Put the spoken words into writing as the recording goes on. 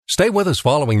Stay with us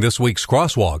following this week's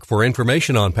Crosswalk for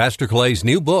information on Pastor Clay's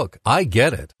new book, I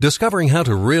Get It, Discovering How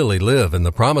to Really Live in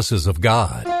the Promises of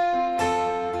God.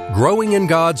 Growing in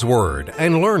God's Word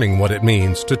and learning what it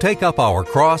means to take up our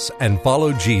cross and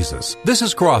follow Jesus. This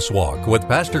is Crosswalk with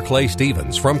Pastor Clay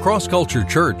Stevens from Cross Culture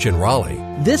Church in Raleigh.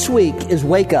 This week is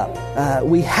Wake Up.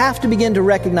 We have to begin to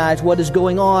recognize what is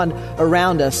going on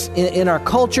around us in our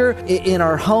culture, in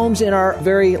our homes, in our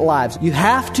very lives. You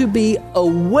have to be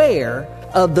aware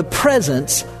of the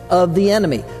presence of the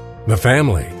enemy. The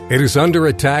family. It is under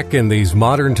attack in these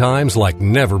modern times like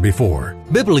never before.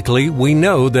 Biblically, we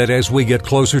know that as we get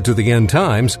closer to the end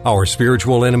times, our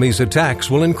spiritual enemies'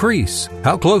 attacks will increase.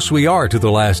 How close we are to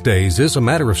the last days is a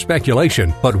matter of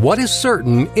speculation, but what is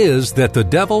certain is that the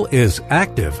devil is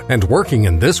active and working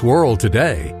in this world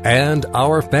today, and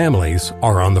our families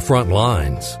are on the front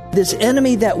lines. This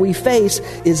enemy that we face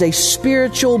is a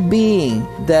spiritual being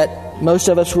that most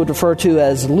of us would refer to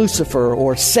as Lucifer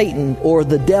or Satan or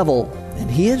the devil.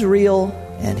 And he is real,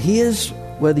 and he is,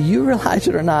 whether you realize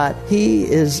it or not, he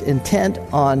is intent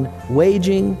on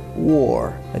waging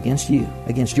war against you,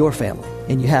 against your family,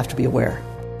 and you have to be aware.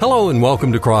 Hello and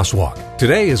welcome to Crosswalk.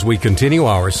 Today, as we continue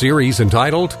our series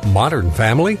entitled Modern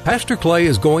Family, Pastor Clay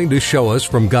is going to show us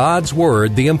from God's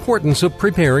Word the importance of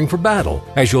preparing for battle.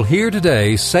 As you'll hear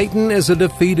today, Satan is a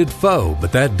defeated foe,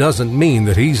 but that doesn't mean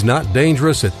that he's not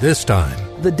dangerous at this time.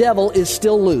 The devil is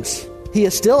still loose. He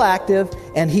is still active,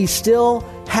 and he still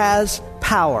has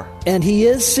power. And he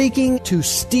is seeking to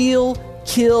steal,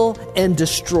 kill, and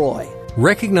destroy.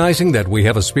 Recognizing that we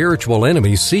have a spiritual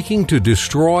enemy seeking to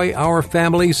destroy our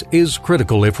families is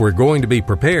critical if we're going to be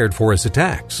prepared for his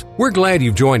attacks. We're glad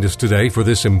you've joined us today for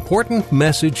this important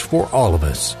message for all of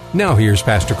us. Now here's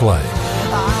Pastor Clay.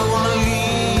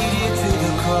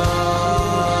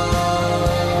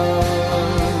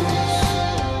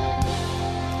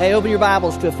 Hey, open your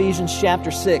Bibles to Ephesians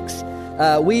chapter 6.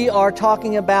 We are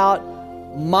talking about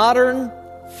modern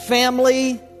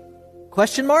family,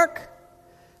 question mark?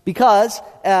 Because,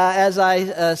 as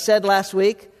I said last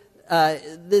week,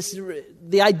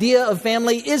 the idea of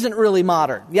family isn't really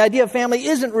modern. The idea of family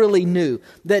isn't really new.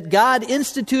 That God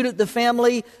instituted the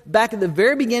family back at the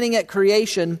very beginning at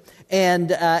creation,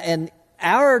 and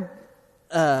our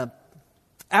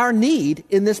need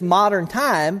in this modern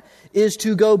time is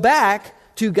to go back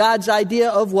to God's idea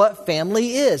of what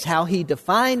family is, how He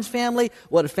defines family,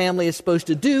 what a family is supposed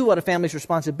to do, what a family's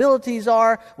responsibilities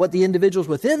are, what the individuals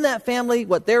within that family,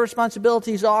 what their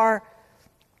responsibilities are.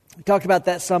 We talked about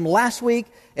that some last week,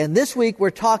 and this week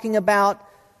we're talking about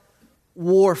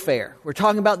warfare. We're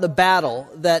talking about the battle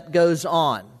that goes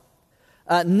on.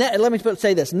 Let me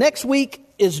say this. Next week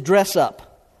is dress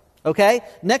up, okay?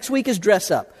 Next week is dress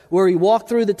up, where we walk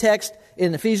through the text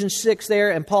in Ephesians 6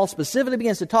 there, and Paul specifically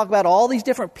begins to talk about all these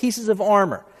different pieces of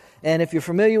armor. And if you're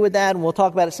familiar with that, and we'll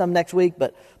talk about it some next week,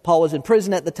 but Paul was in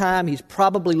prison at the time. He's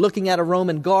probably looking at a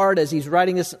Roman guard as he's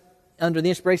writing this under the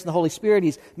inspiration of the Holy Spirit.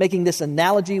 He's making this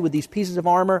analogy with these pieces of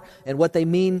armor and what they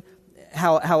mean,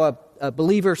 how a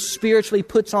believer spiritually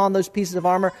puts on those pieces of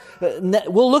armor.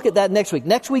 We'll look at that next week.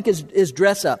 Next week is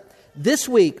dress up. This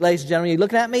week, ladies and gentlemen, you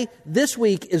looking at me? This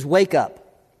week is wake up.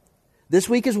 This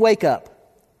week is wake up.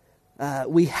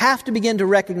 We have to begin to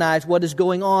recognize what is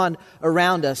going on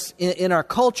around us in our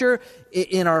culture,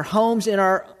 in our homes, in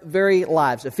our very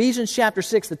lives. Ephesians chapter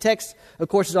 6, the text, of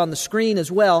course, is on the screen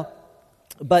as well.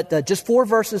 But just 4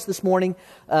 verses this morning,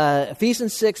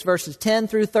 Ephesians 6, verses 10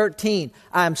 through 13.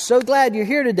 I'm so glad you're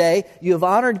here today. You have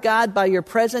honored God by your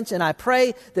presence, and I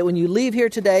pray that when you leave here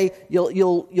today,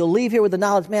 you'll leave here with the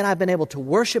knowledge, man, I've been able to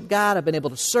worship God, I've been able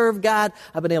to serve God,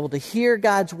 I've been able to hear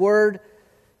God's Word.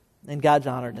 And God's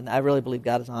honored, and I really believe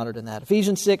God is honored in that.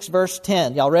 Ephesians 6, verse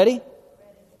 10. Y'all ready?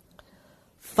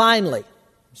 Finally.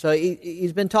 So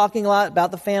he's been talking a lot about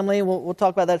the family. We'll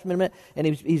talk about that in a minute. And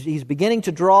he's beginning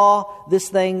to draw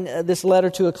this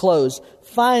letter to a close.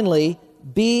 Finally,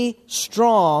 be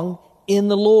strong in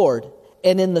the Lord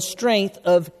and in the strength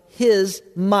of His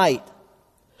might.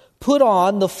 Put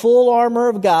on the full armor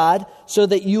of God so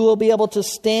that you will be able to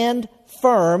stand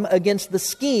firm against the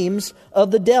schemes of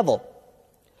the devil.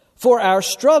 For our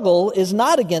struggle is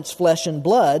not against flesh and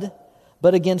blood,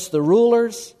 but against the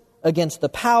rulers, against the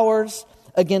powers,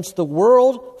 against the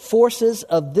world forces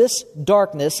of this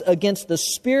darkness, against the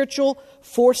spiritual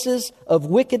forces of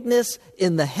wickedness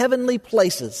in the heavenly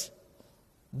places.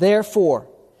 Therefore,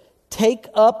 take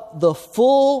up the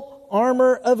full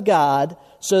armor of God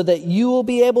so that you will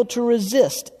be able to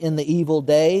resist in the evil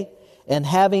day, and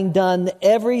having done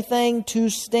everything to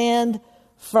stand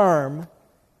firm.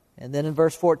 And then in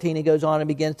verse 14, he goes on and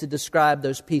begins to describe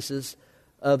those pieces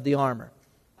of the armor.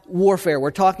 warfare.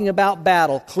 We're talking about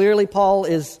battle. Clearly, Paul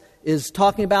is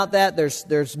talking about that.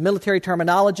 There's military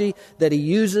terminology that he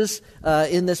uses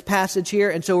in this passage here.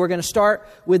 And so we're going to start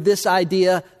with this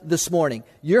idea this morning.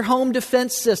 Your home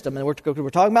defense system, and we're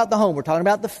talking about the home, we're talking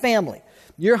about the family.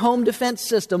 Your home defense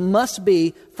system must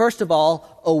be, first of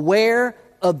all, aware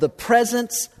of the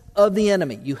presence of the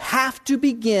enemy. You have to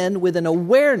begin with an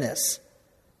awareness.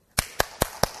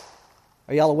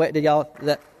 Are y'all aware?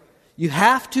 You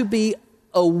have to be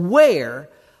aware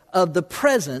of the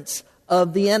presence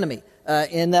of the enemy.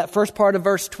 In that first part of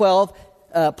verse 12,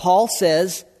 Paul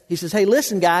says, he says, hey,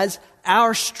 listen, guys,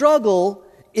 our struggle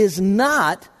is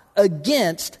not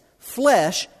against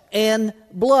flesh and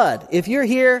blood. If you're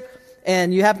here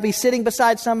and you happen to be sitting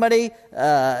beside somebody,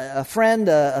 a friend,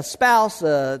 a spouse,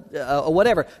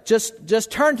 whatever,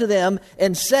 just turn to them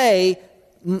and say,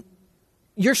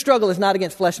 your struggle is not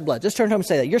against flesh and blood. Just turn to them and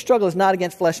say that. Your struggle is not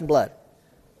against flesh and blood.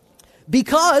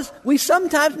 Because we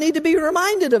sometimes need to be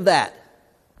reminded of that.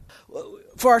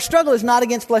 For our struggle is not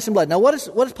against flesh and blood. Now, what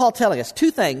is Paul telling us?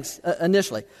 Two things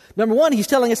initially. Number one, he's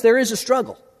telling us there is a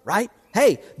struggle, right?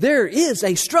 Hey, there is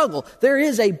a struggle. There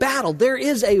is a battle. There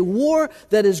is a war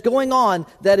that is going on,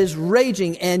 that is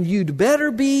raging, and you'd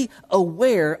better be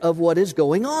aware of what is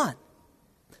going on.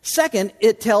 Second,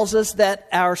 it tells us that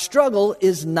our struggle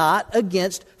is not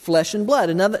against flesh and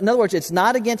blood. In other words, it's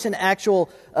not against an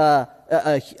actual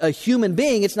a human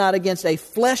being. It's not against a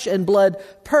flesh and blood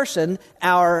person.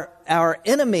 Our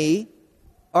enemy,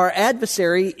 our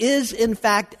adversary, is in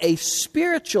fact a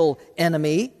spiritual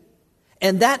enemy,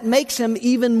 and that makes him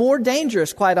even more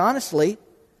dangerous, quite honestly.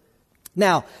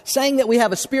 Now, saying that we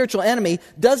have a spiritual enemy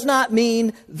does not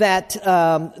mean that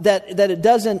it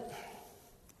doesn't,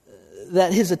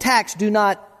 that his attacks do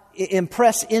not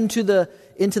impress into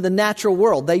the natural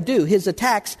world. They do. His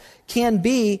attacks can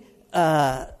be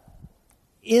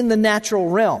in the natural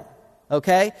realm.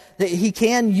 Okay? He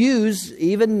can use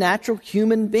even natural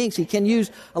human beings. He can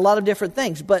use a lot of different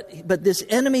things. But this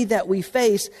enemy that we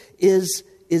face is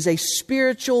a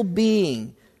spiritual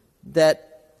being that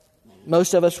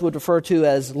most of us would refer to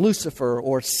as Lucifer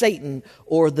or Satan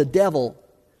or the devil.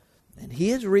 And he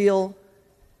is real,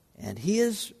 and he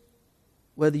is,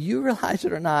 whether you realize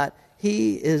it or not,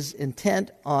 he is intent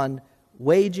on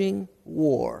waging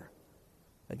war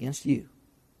against you,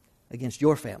 against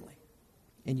your family.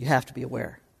 And you have to be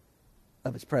aware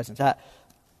of his presence.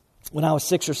 When I was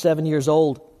 6 or 7 years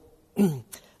old, and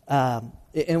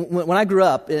when I grew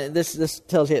up, this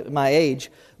tells you my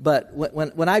age, but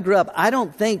when I grew up, I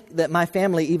don't think that my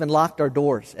family even locked our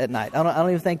doors at night. I don't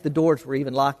even think the doors were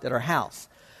even locked at our house.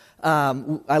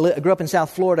 I grew up in South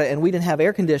Florida, and we didn't have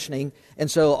air conditioning, and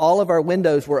so all of our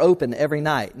windows were open every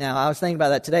night. Now, I was thinking about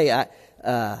that today.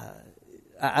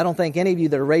 I don't think any of you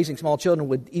that are raising small children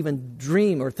would even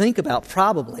dream or think about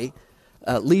probably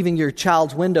leaving your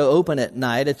child's window open at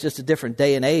night. It's just a different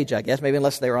day and age, I guess, maybe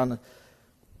unless they were on the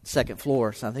second floor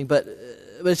or something. But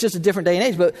it's just a different day and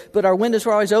age. But our windows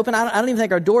were always open. I don't even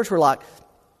think our doors were locked.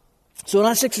 So when I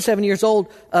was 6 or 7 years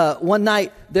old, one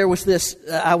night there was this,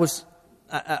 I was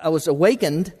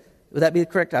awakened. Would that be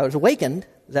correct? I was awakened.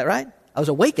 Is that right? I was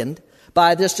awakened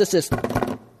by this,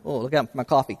 oh, look out for my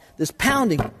coffee. This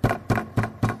pounding,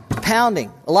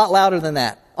 a lot louder than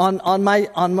that, on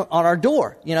our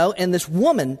door, and this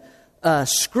woman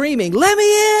screaming, let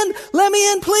me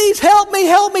in, please, help me,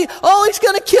 oh, he's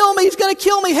going to kill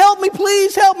me, help me,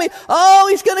 please, help me, oh,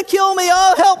 he's going to kill me,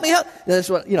 oh, help me, That's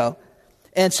what,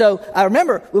 and so I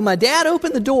remember when my dad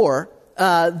opened the door,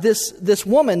 this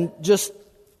woman just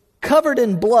covered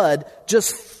in blood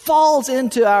just falls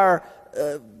into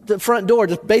the front door,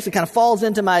 just basically kind of falls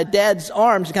into my dad's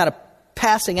arms and kind of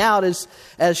passing out as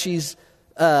she's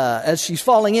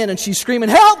falling in, and she's screaming,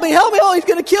 help me, oh, he's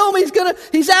going to kill me,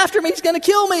 he's after me, he's going to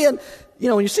kill me. And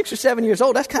when you're 6 or 7 years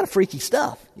old, that's kind of freaky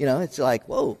stuff. It's like,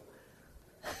 whoa.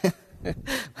 And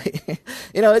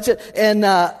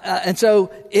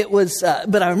so it was,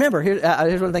 but I remember, here's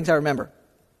one of the things I remember.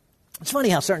 It's funny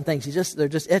how certain things, they're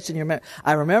just etched in your memory.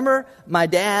 I remember my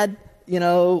dad,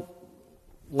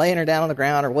 laying her down on the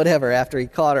ground or whatever after he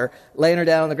caught her, laying her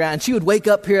down on the ground. And she would wake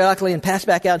up periodically and pass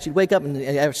back out. And she'd wake up, and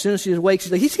as soon as she was awake,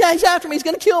 she's like, he's after me, he's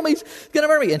going to kill me, he's going to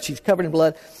murder me. And she's covered in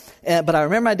blood. But I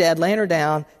remember my dad laying her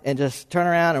down and just turning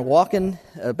around and walking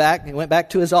back. He went back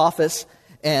to his office.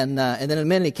 And then in a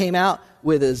minute he came out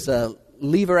with his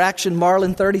lever action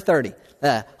Marlin 30-30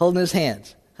 holding his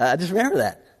hands. I just remember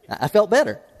that. I felt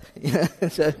better.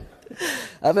 So,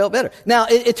 I felt better. Now,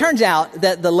 it turns out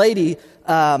that the lady,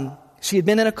 she had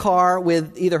been in a car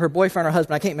with either her boyfriend or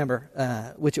husband. I can't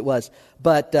remember which it was.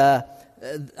 But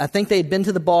I think they'd been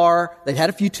to the bar. They'd had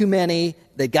a few too many.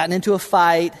 They'd gotten into a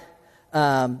fight.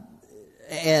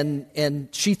 And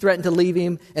she threatened to leave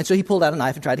him, and so he pulled out a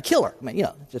knife and tried to kill her. I mean,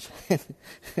 just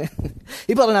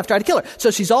he pulled out a knife, tried to kill her.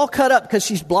 So she's all cut up because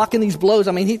she's blocking these blows.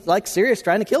 I mean, he's like serious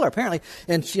trying to kill her apparently,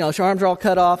 and her arms are all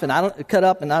cut off, and I don't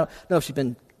know if she's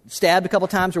been stabbed a couple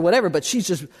times or whatever, but she's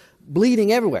just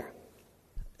bleeding everywhere.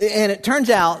 And it turns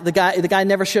out the guy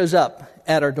never shows up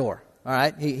at her door. All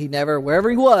right, he never, wherever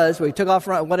he was, where he took off,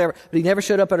 whatever, but he never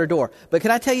showed up at her door. But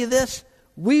can I tell you this?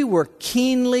 We were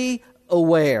keenly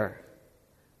aware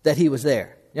that he was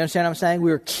there. You understand what I'm saying?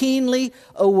 We were keenly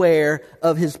aware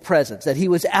of his presence, that he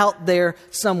was out there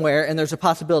somewhere, and there's a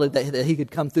possibility that he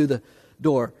could come through the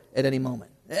door at any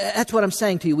moment. That's what I'm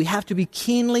saying to you. We have to be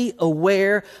keenly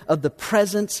aware of the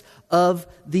presence of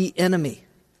the enemy,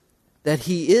 that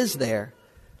he is there,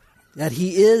 that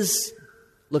he is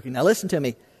looking. Now listen to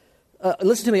me.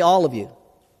 Listen to me, all of you,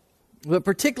 but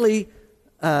particularly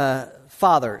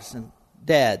fathers and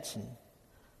dads and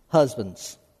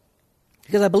husbands,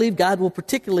 because I believe God will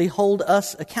particularly hold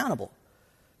us accountable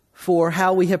for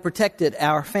how we have protected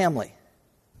our family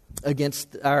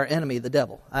against our enemy, the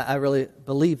devil. I really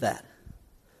believe that.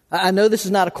 I know this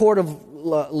is not a court of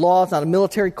law, it's not a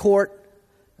military court,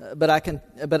 but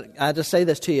I just say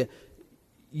this to you.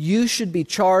 You should be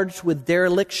charged with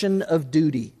dereliction of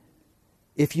duty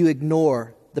if you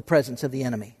ignore the presence of the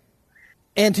enemy.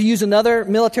 And to use another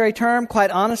military term, quite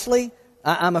honestly,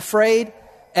 I'm afraid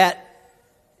at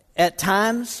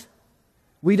times,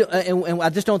 we do, and I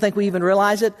just don't think we even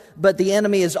realize it, but the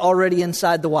enemy is already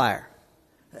inside the wire.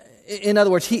 In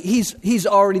other words, he's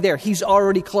already there. He's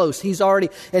already close. And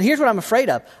here's what I'm afraid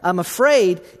of. I'm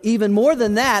afraid, even more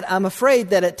than that, I'm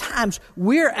afraid that at times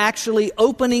we're actually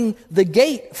opening the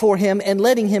gate for him and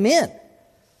letting him in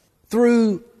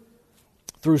through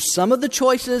some of the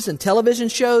choices and television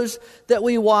shows that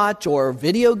we watch, or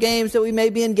video games that we may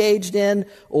be engaged in,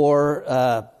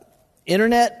 or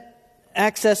internet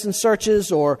access and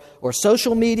searches, or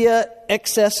social media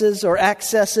accesses, or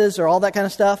all that kind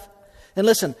of stuff. And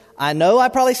listen, I know I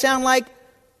probably sound like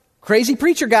crazy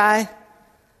preacher guy,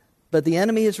 but the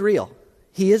enemy is real.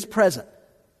 He is present.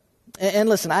 And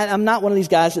listen, I'm not one of these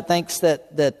guys that thinks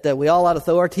that we all ought to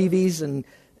throw our TVs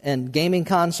and gaming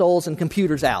consoles and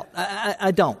computers out.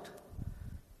 I don't.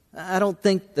 I don't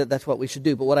think that that's what we should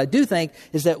do. But what I do think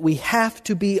is that we have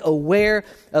to be aware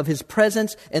of his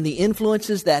presence and the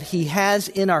influences that he has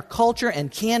in our culture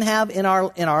and can have in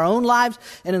our own lives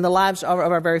and in the lives of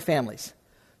our very families.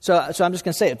 So I'm just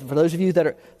going to say it. For those of you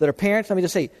that are parents, let me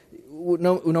just say,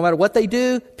 no matter what they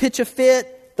do, pitch a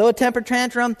fit, throw a temper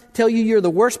tantrum, tell you you're the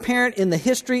worst parent in the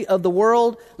history of the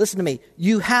world, listen to me,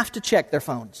 you have to check their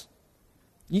phones.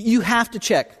 You have to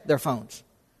check their phones.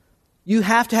 You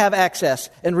have to have access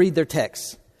and read their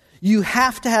texts. You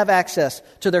have to have access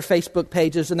to their Facebook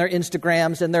pages and their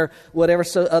Instagrams and their whatever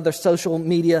other social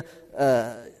media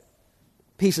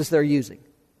pieces they're using.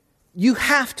 You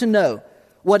have to know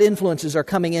what influences are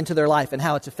coming into their life and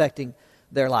how it's affecting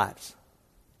their lives.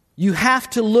 You have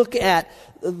to look at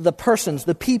the persons,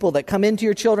 the people that come into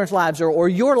your children's lives or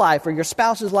your life or your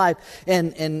spouse's life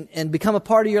and become a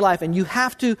part of your life. And you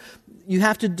have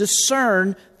to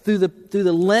discern through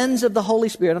the lens of the Holy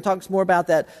Spirit. I'll talk some more about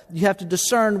that. You have to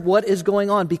discern what is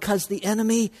going on because the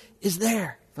enemy is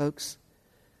there, folks.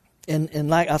 And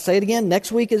like I'll say it again,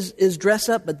 next week is dress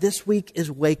up, but this week is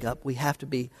wake up. We have to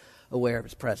be aware of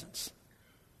his presence.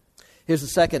 Here's the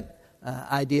second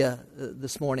idea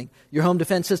this morning. Your home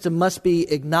defense system must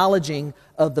be acknowledging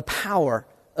of the power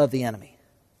of the enemy.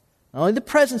 Not only the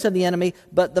presence of the enemy,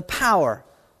 but the power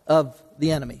of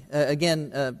the enemy.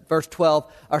 Again, verse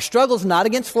 12, our struggle is not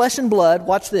against flesh and blood,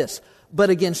 watch this, but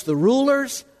against the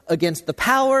rulers, against the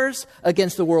powers,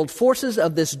 against the world forces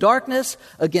of this darkness,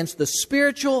 against the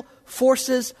spiritual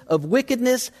forces of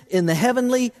wickedness in the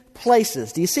heavenly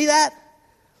places. Do you see that?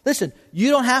 Listen,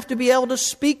 you don't have to be able to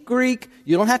speak Greek.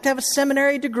 You don't have to have a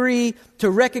seminary degree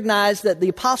to recognize that the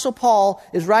Apostle Paul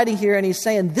is writing here and he's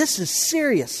saying, this is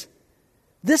serious.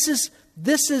 This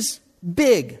is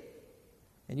big.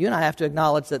 And you and I have to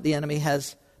acknowledge that the enemy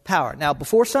has power. Now,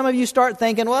 before some of you start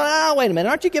thinking, well, wait a minute,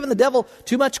 aren't you giving the devil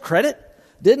too much credit?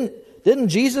 Didn't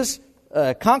Jesus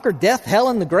conquer death, hell,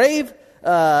 and the grave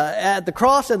at the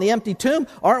cross and the empty tomb?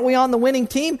 Aren't we on the winning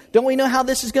team? Don't we know how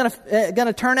this is going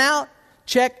to turn out?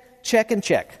 Check, and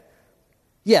check.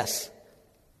 Yes,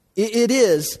 it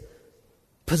is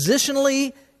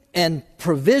positionally and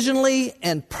provisionally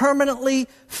and permanently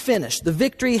finished. The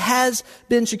victory has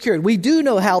been secured. We do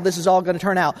know how this is all going to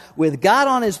turn out. With God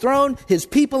on his throne, his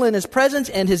people in his presence,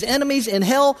 and his enemies in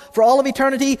hell for all of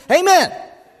eternity. Amen!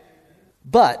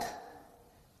 But,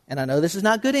 and I know this is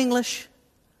not good English,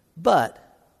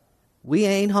 but we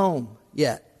ain't home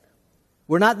yet.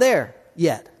 We're not there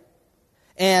yet.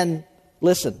 And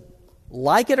listen,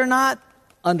 like it or not,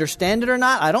 understand it or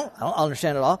not, I don't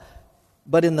understand it all.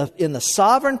 But in the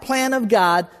sovereign plan of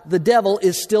God, the devil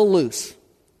is still loose.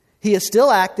 He is still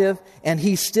active, and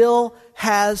he still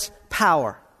has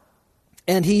power.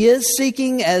 And he is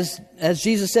seeking, as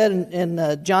Jesus said in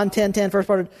John 10:10, first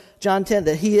part of John 10,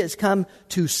 that he has come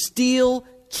to steal,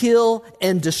 kill,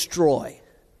 and destroy.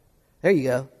 There you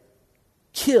go.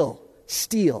 Kill,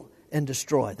 steal, and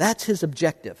destroy. That's his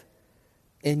objective.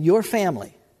 And your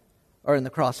family are in the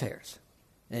crosshairs.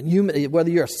 And you, whether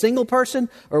you're a single person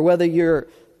or whether you're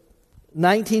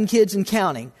 19 kids and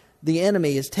counting, the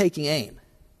enemy is taking aim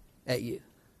at you.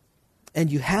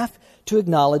 And you have to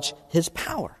acknowledge his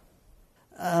power.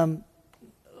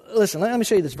 Listen, let me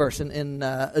show you this verse in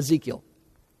Ezekiel.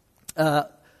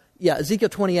 Ezekiel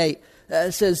 28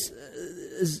 says,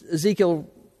 Ezekiel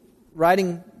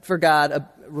writing for God,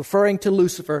 referring to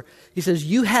Lucifer, he says,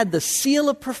 "You had the seal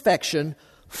of perfection,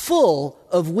 full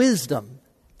of wisdom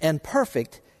and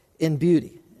perfect in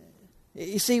beauty."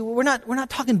 You see, we're not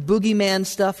talking boogeyman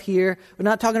stuff here. We're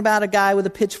not talking about a guy with a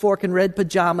pitchfork and red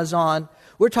pajamas on.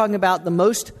 We're talking about the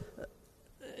most,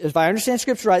 if I understand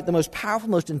Scripture right, the most powerful,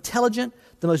 most intelligent,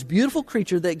 the most beautiful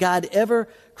creature that God ever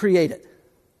created.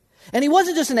 And he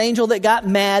wasn't just an angel that got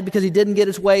mad because he didn't get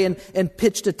his way and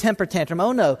pitched a temper tantrum.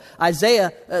 Oh no.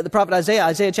 Isaiah, the prophet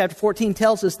Isaiah chapter 14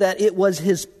 tells us that it was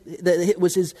his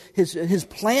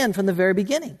plan from the very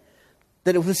beginning.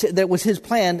 That it was his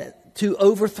plan to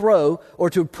overthrow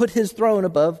or to put his throne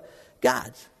above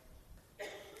God's.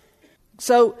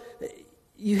 So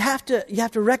you have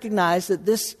to recognize that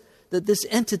this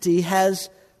entity has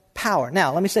power.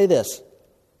 Now, let me say this.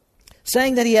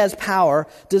 Saying that he has power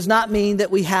does not mean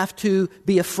that we have to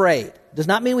be afraid. Does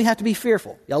not mean we have to be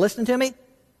fearful. Y'all listening to me?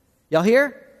 Y'all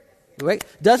here?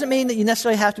 Doesn't mean that you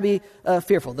necessarily have to be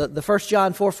fearful. The 1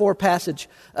 John 4:4 passage,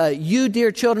 "You,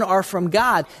 dear children, are from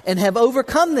God and have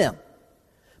overcome them.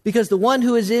 Because the one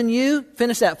who is in you,"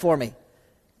 finish that for me.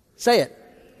 Say it.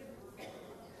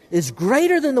 "Is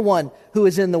greater than the one who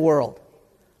is in the world."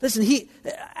 Listen,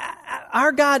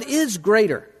 our God is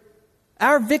greater.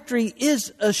 Our victory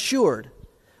is assured.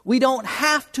 We don't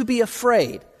have to be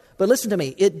afraid. But listen to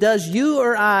me. It does you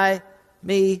or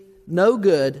me no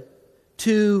good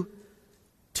to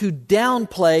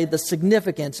downplay the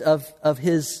significance of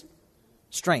his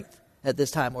strength at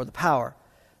this time, or the power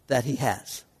that he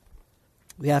has.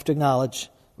 We have to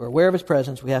acknowledge, we're aware of his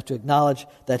presence, we have to acknowledge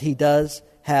that he does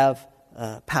have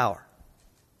power.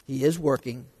 He is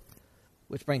working,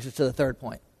 which brings us to the third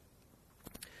point.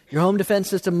 Your home defense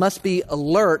system must be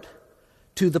alert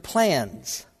to the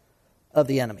plans of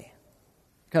the enemy.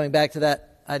 Coming back to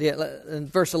that idea in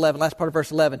verse 11, last part of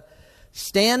verse 11.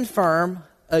 "Stand firm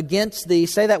against the,"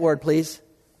 say that word please,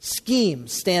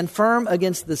 schemes. Stand firm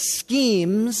against the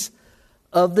schemes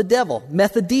of the devil.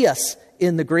 Methodios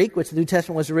in the Greek, which the New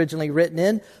Testament was originally written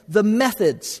in. The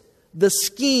methods, the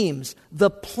schemes, the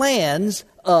plans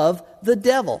of the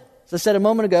devil. As I said a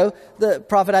moment ago, the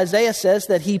prophet Isaiah says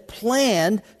that he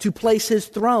planned to place his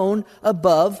throne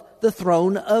above the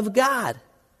throne of God.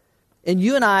 And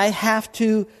you and I have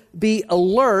to be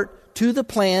alert to the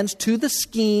plans, to the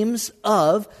schemes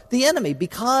of the enemy,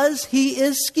 because he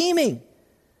is scheming.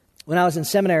 When I was in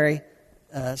seminary,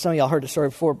 some of y'all heard the story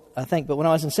before, I think, but when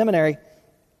I was in seminary,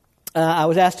 I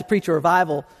was asked to preach a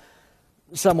revival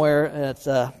somewhere.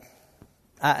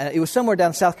 It was somewhere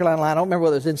down South Carolina line. I don't remember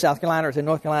whether it was in South Carolina or it was in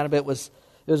North Carolina, but it was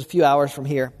a few hours from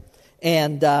here.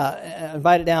 And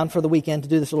invited down for the weekend to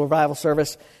do this little revival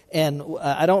service. And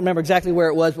I don't remember exactly where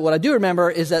it was, but what I do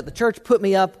remember is that the church put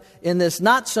me up in this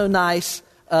not so nice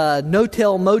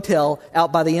no-tell motel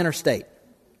out by the interstate.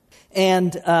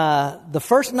 And the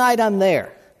first night I'm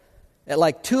there, at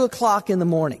like 2 o'clock in the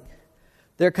morning,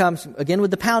 there comes, again with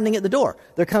the pounding at the door,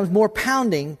 there comes more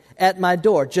pounding at my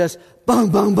door. Just boom,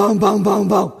 boom, boom, boom, boom,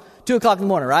 boom. 2 o'clock in the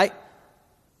morning, right?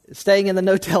 Staying in the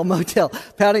no-tell motel,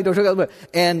 pounding door, 2 o'clock in the morning.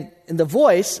 And in the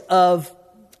voice of,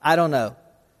 I don't know,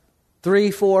 3,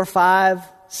 4, 5,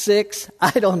 6,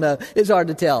 I don't know. It's hard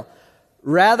to tell.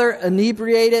 Rather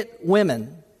inebriated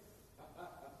women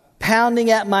pounding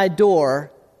at my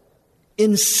door,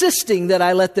 insisting that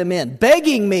I let them in,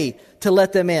 begging me to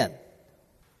let them in.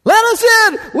 "Let us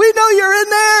in! We know you're in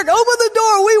there! Open the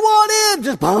door! We want in!"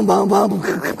 Just boom, boom,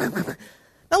 boom.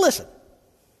 Now listen.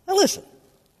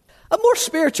 A more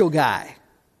spiritual guy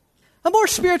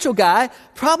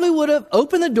probably would have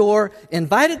opened the door,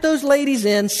 invited those ladies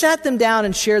in, sat them down,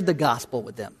 and shared the gospel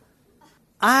with them.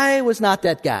 I was not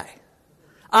that guy.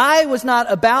 I was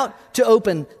not about to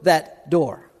open that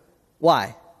door.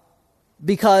 Why?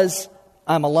 Because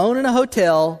I'm alone in a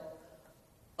hotel,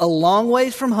 a long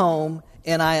ways from home,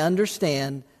 and I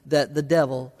understand that the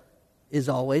devil is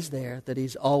always there, that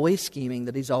he's always scheming,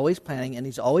 that he's always planning, and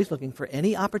he's always looking for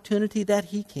any opportunity that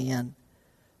he can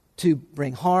to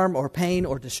bring harm or pain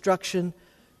or destruction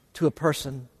to a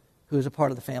person who is a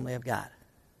part of the family of God.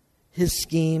 His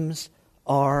schemes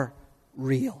are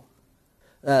real.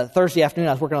 Thursday afternoon,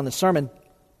 I was working on this sermon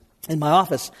in my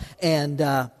office,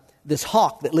 and this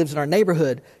hawk that lives in our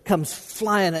neighborhood comes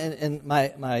flying, and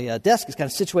my desk is kind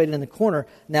of situated in the corner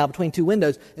now between two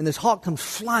windows, and this hawk comes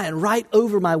flying right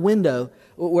over my window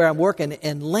where I'm working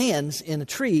and lands in a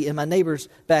tree in my neighbor's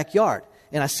backyard.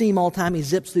 And I see him all the time. He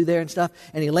zips through there and stuff,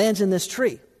 and he lands in this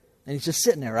tree, and he's just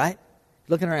sitting there, right,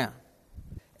 looking around.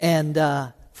 And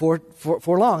for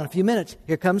long, in a few minutes,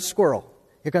 here comes Squirrel.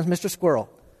 Here comes Mr. Squirrel,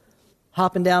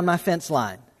 hopping down my fence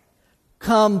line,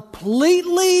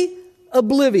 completely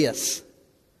oblivious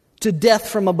to death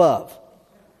from above,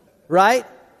 right?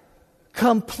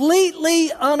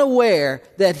 Completely unaware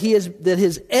that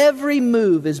his every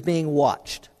move is being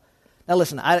watched. Now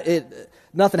listen,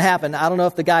 nothing happened. I don't know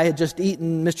if the guy had just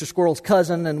eaten Mr. Squirrel's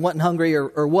cousin and wasn't hungry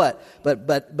or what,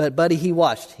 but buddy, he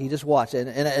watched. He just watched, and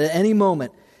at any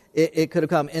moment it could have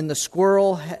come. And the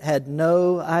squirrel had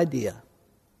no idea.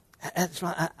 That's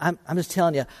why I'm just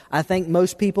telling you, I think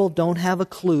most people don't have a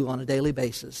clue on a daily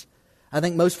basis. I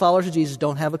think most followers of Jesus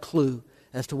don't have a clue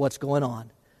as to what's going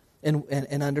on,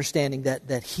 and understanding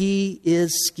that he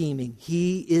is scheming,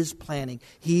 he is planning,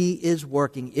 he is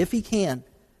working, if he can,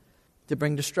 to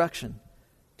bring destruction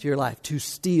to your life, to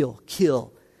steal,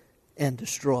 kill, and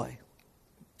destroy.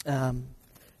 A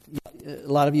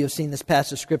lot of you have seen this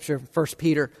passage of Scripture, 1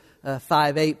 Peter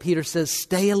 5:8. Peter says,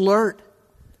 "Stay alert,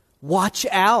 watch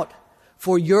out.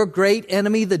 For your great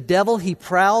enemy, the devil, he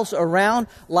prowls around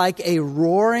like a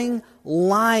roaring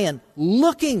lion,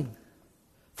 looking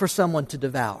for someone to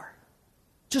devour."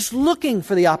 Just looking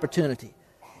for the opportunity.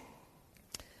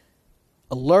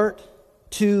 Alert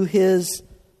to his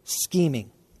scheming.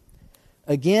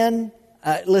 Again,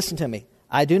 listen to me.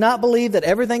 I do not believe that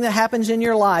everything that happens in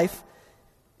your life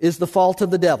is the fault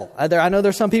of the devil. I know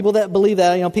there's some people that believe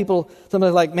that.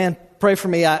 Somebody's like, man, pray for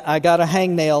me. I got a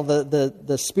hangnail.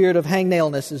 The spirit of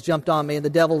hangnailness has jumped on me, and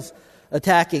the devil's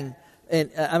attacking.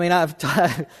 And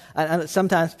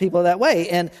sometimes people are that way.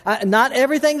 And not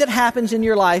everything that happens in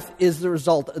your life is the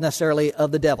result necessarily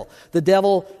of the devil. The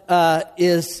devil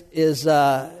is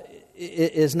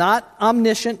not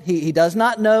omniscient. He does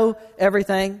not know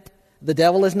everything. The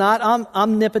devil is not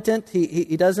omnipotent.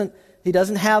 He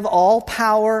doesn't have all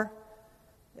power.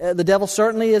 The devil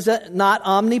certainly is not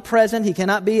omnipresent. He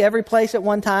cannot be every place at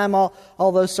one time,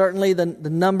 although certainly the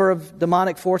number of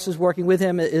demonic forces working with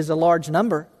him is a large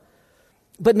number.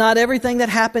 But not everything that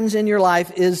happens in your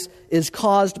life is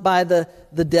caused by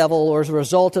the devil or as a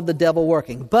result of the devil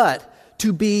working. But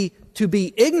to be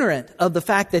ignorant of the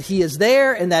fact that he is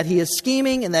there and that he is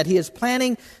scheming and that he is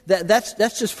planning, that's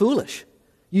just foolish.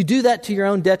 You do that to your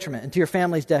own detriment and to your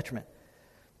family's detriment.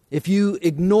 If you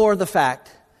ignore the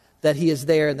fact that he is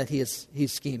there and that he's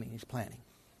scheming, he's planning.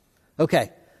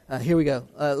 Okay, here we go.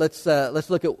 Let's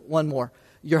look at one more.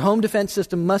 Your home defense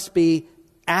system must be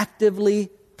actively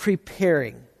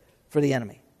preparing for the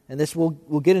enemy. And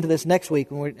we'll get into this next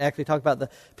week when we actually talk about the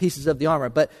pieces of the armor.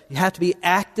 But you have to be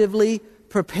actively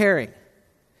preparing.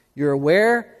 You're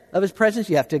aware of his presence.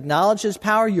 You have to acknowledge his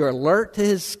power. You're alert to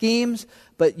his schemes.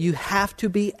 But you have to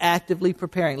be actively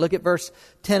preparing. Look at verse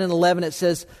 10 and 11. It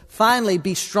says, "Finally,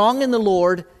 be strong in the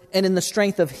Lord and in the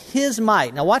strength of his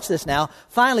might." Now watch this now.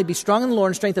 "Finally, be strong in the Lord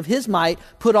and strength of his might.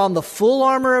 Put on the full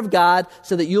armor of God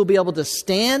so that you'll be able to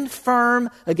stand firm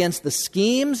against the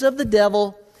schemes of the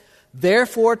devil.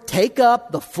 Therefore, take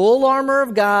up the full armor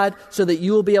of God so that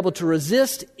you will be able to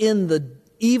resist in the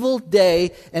evil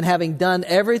day, and having done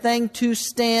everything to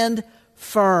stand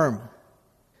firm."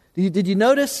 Did you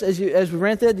notice, as we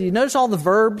ran through it, did you notice all the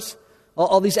verbs,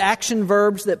 all these action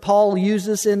verbs that Paul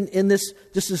uses in this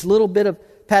little bit of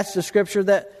passage of Scripture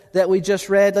that we just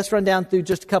read? Let's run down through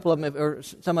just a couple of them, or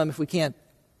some of them if we can.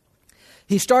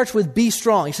 He starts with be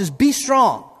strong. He says, be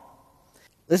strong.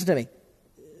 Listen to me.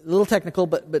 A little technical,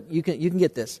 but you can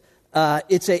get this.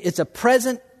 It's a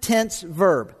present tense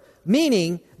verb,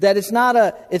 meaning that it's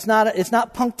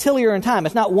not punctiliar in time.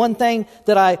 It's not one thing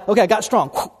that I got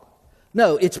strong.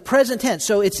 No, it's present tense.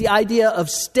 So it's the idea of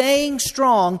staying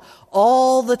strong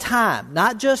all the time.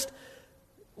 Not just,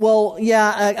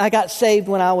 I got saved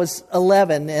when I was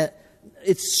 11.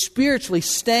 It's spiritually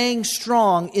staying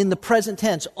strong in the present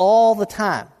tense all the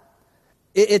time.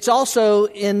 It's also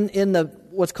in the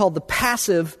what's called the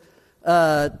passive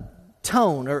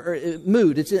tone or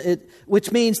mood,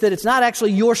 which means that it's not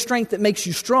actually your strength that makes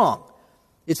you strong.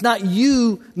 It's not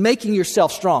you making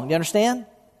yourself strong. Do you understand?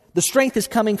 The strength is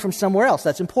coming from somewhere else.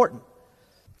 That's important.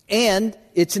 And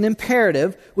it's an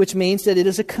imperative, which means that it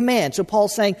is a command. So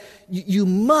Paul's saying, you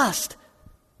must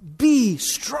be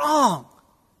strong.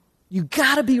 You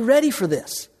got to be ready for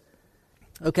this.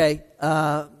 Okay,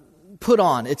 put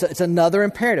on. It's another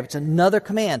imperative. It's another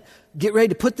command. Get ready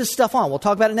to put this stuff on. We'll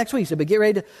talk about it next week, but get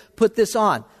ready to put this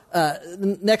on.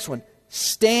 The next one,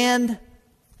 stand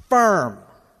firm.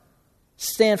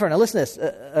 Stand firm. Now listen to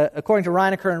this. According to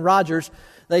Reinecker and Rogers,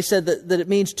 they said that it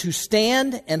means to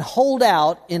stand and hold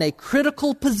out in a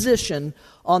critical position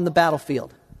on the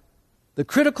battlefield. The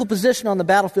critical position on the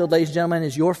battlefield, ladies and gentlemen,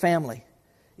 is your family,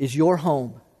 is your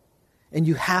home. And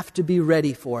you have to be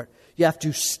ready for it. You have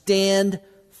to stand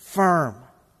firm.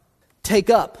 Take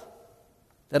up.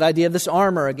 That idea of this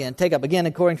armor again. Take up. Again,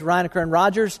 according to Reinecker and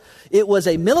Rogers, it was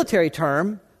a military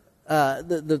term.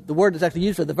 The word that's actually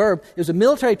used for the verb, it was a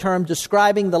military term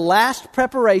describing the last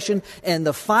preparation and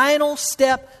the final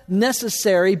step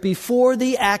necessary before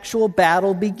the actual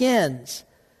battle begins.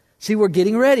 See, we're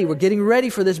getting ready. We're getting ready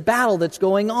for this battle that's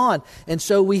going on. And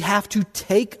so we have to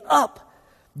take up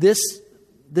this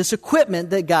equipment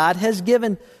that God has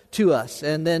given to us.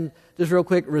 And then just real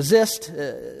quick, resist,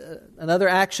 another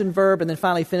action verb, and then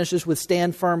finally finishes with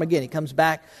stand firm again. He comes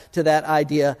back to that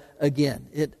idea again.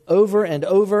 It over and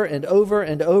over and over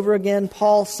and over again.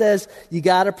 Paul says you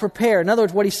got to prepare. In other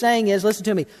words, what he's saying is, listen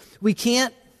to me, we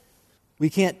can't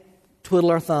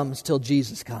twiddle our thumbs till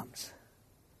Jesus comes.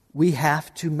 We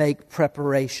have to make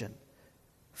preparation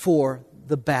for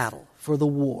the battle, for the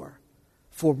war,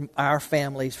 for our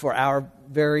families, for our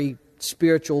very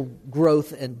spiritual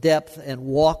growth and depth and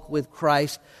walk with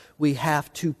Christ. We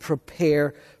have to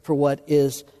prepare for what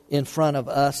is in front of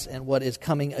us and what is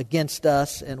coming against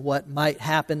us and what might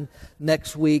happen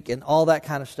next week and all that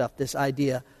kind of stuff. This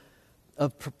idea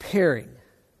of preparing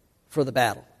for the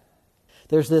battle.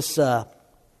 There's this,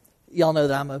 y'all know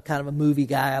that I'm a kind of a movie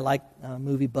guy. I like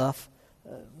movie buff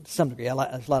to some degree.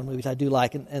 There's a lot of movies I do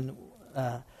like. And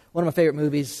one of my favorite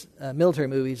movies, military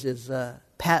movies, is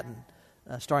Patton,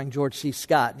 starring George C.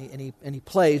 Scott. And he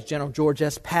plays General George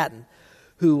S. Patton,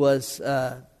 who was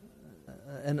a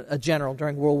general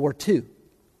during World War II.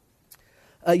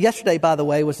 Yesterday, by the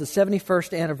way, was the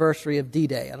 71st anniversary of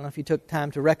D-Day. I don't know if you took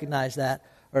time to recognize that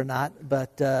or not,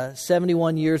 but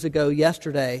 71 years ago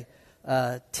yesterday,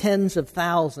 tens of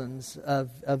thousands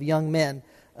of young men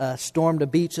stormed a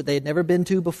beach that they had never been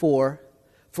to before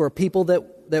for people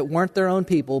that weren't their own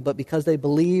people, but because they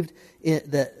believed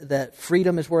that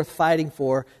freedom is worth fighting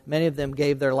for, many of them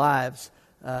gave their lives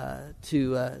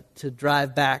to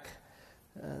drive back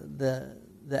the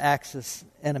Axis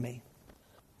enemy.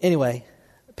 Anyway,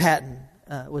 Patton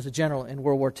was a general in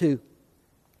World War II.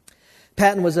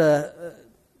 Patton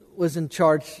was in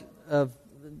charge of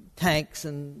tanks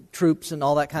and troops and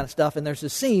all that kind of stuff. And there's a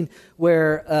scene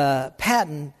where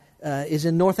Patton is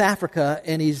in North Africa,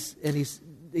 and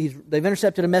they've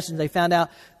intercepted a message. And they found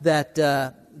out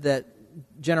that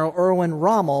General Erwin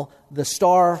Rommel, the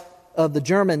star of the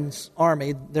Germans'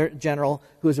 army, their general,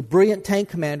 who was a brilliant tank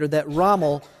commander, that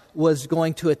Rommel was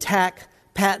going to attack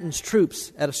Patton's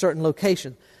troops at a certain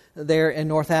location there in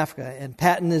North Africa. And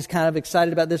Patton is kind of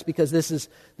excited about this because this is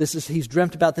he's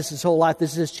dreamt about this his whole life.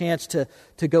 This is his chance to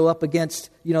go up against,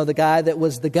 the guy that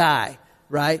was the guy,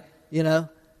 right?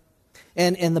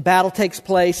 And the battle takes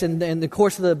place, and in the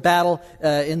course of the battle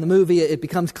in the movie, it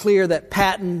becomes clear that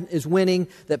Patton is winning,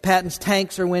 that Patton's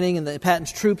tanks are winning, and that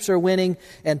Patton's troops are winning,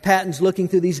 and Patton's looking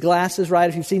through these glasses, right?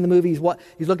 If you've seen the movie, he's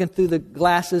looking through the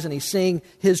glasses, and he's seeing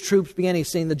his troops begin. He's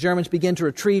seeing the Germans begin to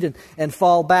retreat and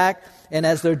fall back, and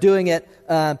as they're doing it,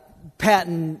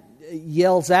 Patton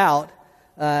yells out,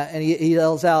 and he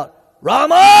yells out,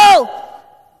 "Rommel!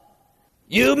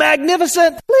 You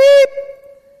magnificent bleep!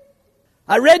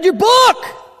 I read your book!"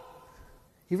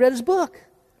 He read his book.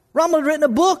 Rommel had written a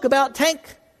book about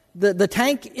the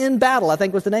tank in battle, I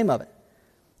think was the name of it.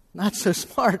 Not so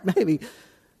smart, maybe.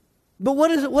 But what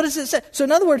does it say? So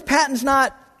in other words, Patton's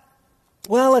not,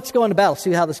 well, let's go into battle,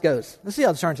 see how this goes. Let's see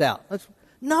how this turns out.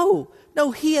 No,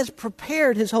 he has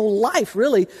prepared his whole life,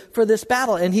 really, for this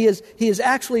battle. And he has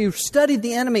actually studied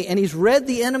the enemy, and he's read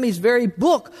the enemy's very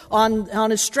book on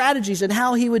his strategies and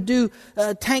how he would do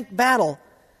tank battle.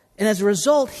 And as a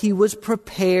result, he was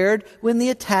prepared when the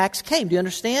attacks came. Do you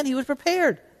understand? He was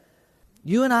prepared.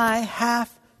 You and I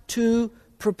have to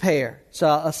prepare. So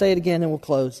I'll say it again and we'll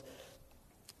close.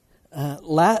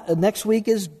 Next week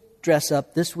is dress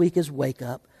up. This week is wake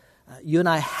up. You and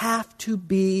I have to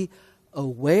be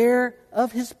aware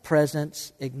of His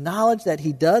presence, acknowledge that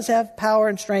He does have power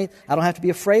and strength. I don't have to be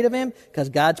afraid of Him because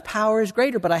God's power is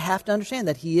greater, but I have to understand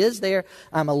that He is there.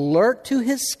 I'm alert to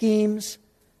His schemes,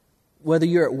 whether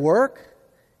you're at work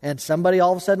and somebody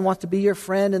all of a sudden wants to be your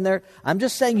friend. I'm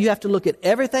just saying you have to look at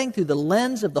everything through the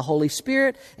lens of the Holy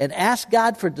Spirit and ask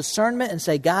God for discernment and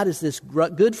say, God, is this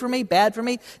good for me, bad for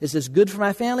me? Is this good for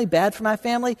my family, bad for my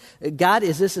family? God,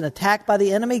 is this an attack by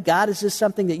the enemy? God, is this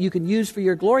something that you can use for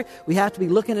your glory? We have to be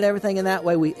looking at everything in that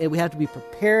way. We have to be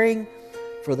preparing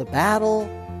for the battle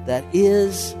that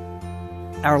is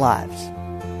our lives.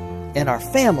 And our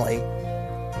family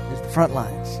is the front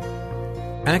lines.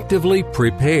 Actively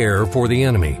prepare for the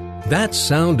enemy. That's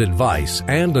sound advice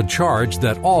and a charge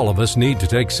that all of us need to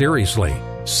take seriously.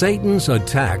 Satan's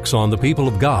attacks on the people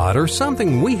of God are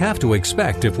something we have to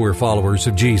expect if we're followers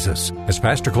of Jesus. As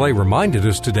Pastor Clay reminded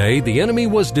us today, the enemy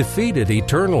was defeated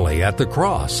eternally at the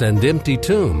cross and empty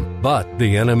tomb. But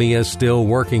the enemy is still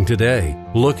working today,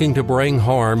 looking to bring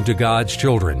harm to God's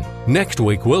children. Next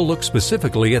week, we'll look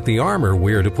specifically at the armor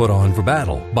we're to put on for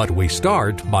battle. But we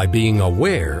start by being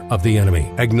aware of the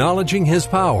enemy, acknowledging his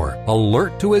power,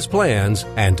 alert to his plans,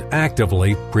 and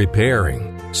actively preparing.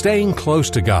 Staying close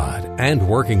to God and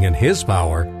working in His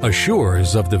power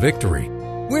assures of the victory.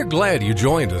 We're glad you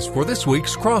joined us for this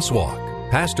week's Crosswalk.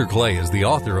 Pastor Clay is the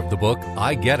author of the book,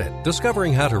 I Get It,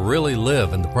 Discovering How to Really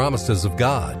Live in the Promises of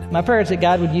God. My prayer is that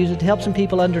God would use it to help some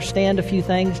people understand a few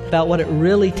things about what it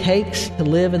really takes to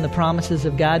live in the promises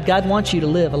of God. God wants you to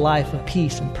live a life of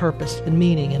peace and purpose and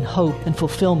meaning and hope and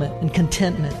fulfillment and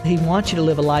contentment. He wants you to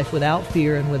live a life without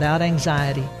fear and without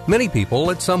anxiety. Many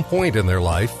people at some point in their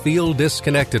life feel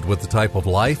disconnected with the type of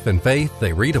life and faith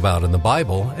they read about in the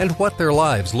Bible and what their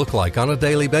lives look like on a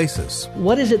daily basis.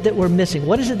 What is it that we're missing?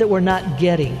 What is it that we're not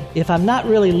getting? If I'm not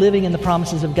really living in the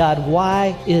promises of God,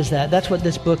 why is that? That's what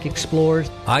this book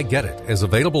explores. I Get It is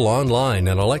available online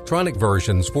in electronic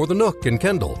versions for the Nook and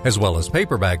Kindle, as well as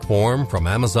paperback form from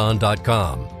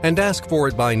Amazon.com. And ask for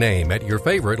it by name at your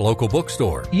favorite local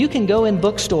bookstore. You can go in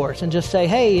bookstores and just say,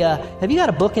 hey, have you got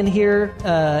a book in here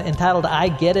entitled I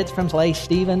Get It from Clay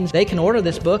Stevens? They can order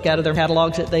this book out of their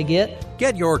catalogs that they get.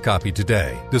 Get your copy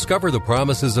today. Discover the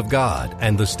promises of God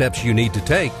and the steps you need to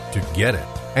take to get it.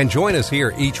 And join us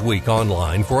here each week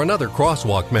online for another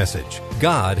Crosswalk message.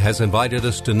 God has invited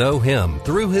us to know Him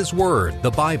through His Word,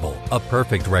 the Bible, a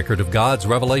perfect record of God's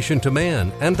revelation to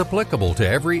man and applicable to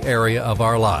every area of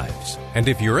our lives. And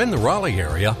if you're in the Raleigh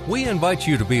area, we invite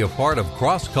you to be a part of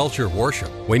Cross Culture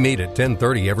Worship. We meet at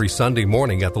 10:30 every Sunday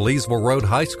morning at the Leesville Road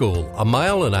High School, a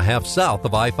mile and a half south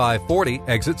of I-540,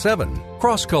 exit 7.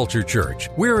 Cross Culture Church.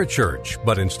 We're a church,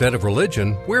 but instead of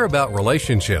religion, we're about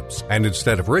relationships. And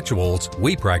instead of rituals,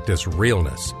 we practice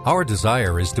realness. Our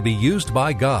desire is to be used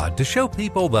by God to show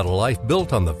people that a life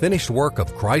built on the finished work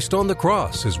of Christ on the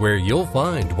cross is where you'll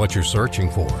find what you're searching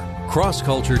for. Cross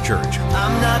Culture Church.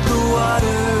 I'm not the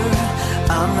water,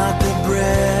 I'm not the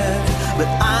bread, but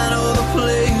I know the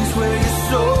place where your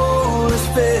soul is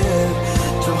fed.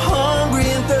 So hungry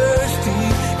and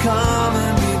thirsty, come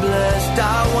and be blessed.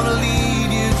 I want to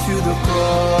lead you to the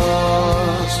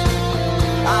cross.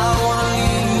 I want to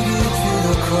lead you to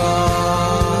the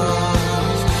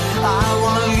cross. I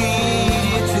want to lead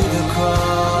you to the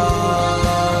cross.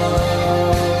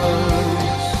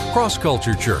 Cross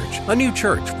Culture Church, a new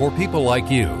church for people like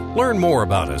you. Learn more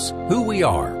about us, who we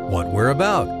are, what we're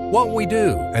about, what we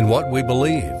do, and what we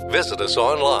believe. Visit us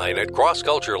online at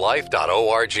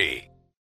crossculturelife.org.